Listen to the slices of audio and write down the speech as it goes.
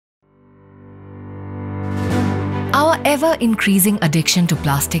Our ever-increasing addiction to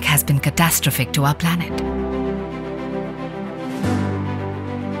plastic has been catastrophic to our planet.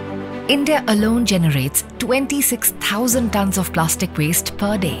 India alone generates 26,000 tons of plastic waste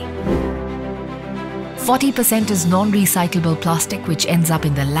per day. 40% is non-recyclable plastic which ends up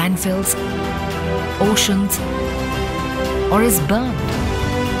in the landfills, oceans, or is burned,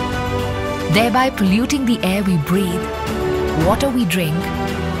 thereby polluting the air we breathe, water we drink,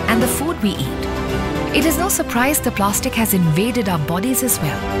 and the food we eat. It is no surprise the plastic has invaded our bodies as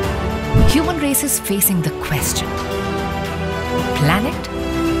well. Human race is facing the question: planet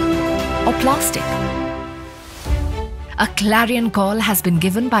or plastic? A clarion call has been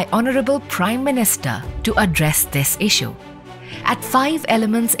given by Honorable Prime Minister to address this issue. At 5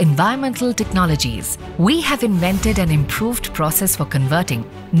 Elements Environmental Technologies, we have invented an improved process for converting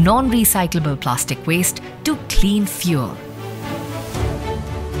non-recyclable plastic waste to clean fuel.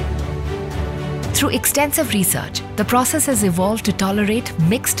 Through extensive research, the process has evolved to tolerate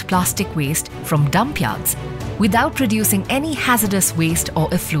mixed plastic waste from dump yards without producing any hazardous waste or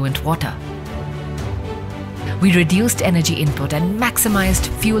effluent water. We reduced energy input and maximized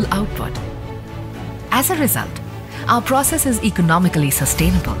fuel output. As a result, our process is economically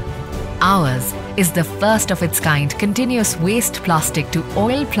sustainable. Ours is the first of its kind continuous waste plastic to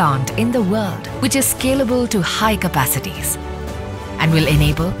oil plant in the world, which is scalable to high capacities and will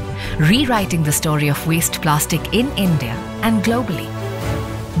enable rewriting the story of waste plastic in India and globally.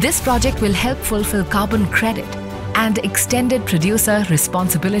 This project will help fulfill carbon credit and extended producer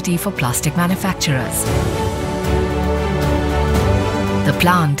responsibility for plastic manufacturers. The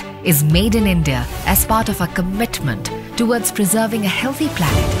plant is made in India as part of our commitment towards preserving a healthy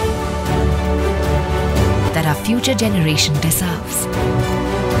planet that our future generation deserves.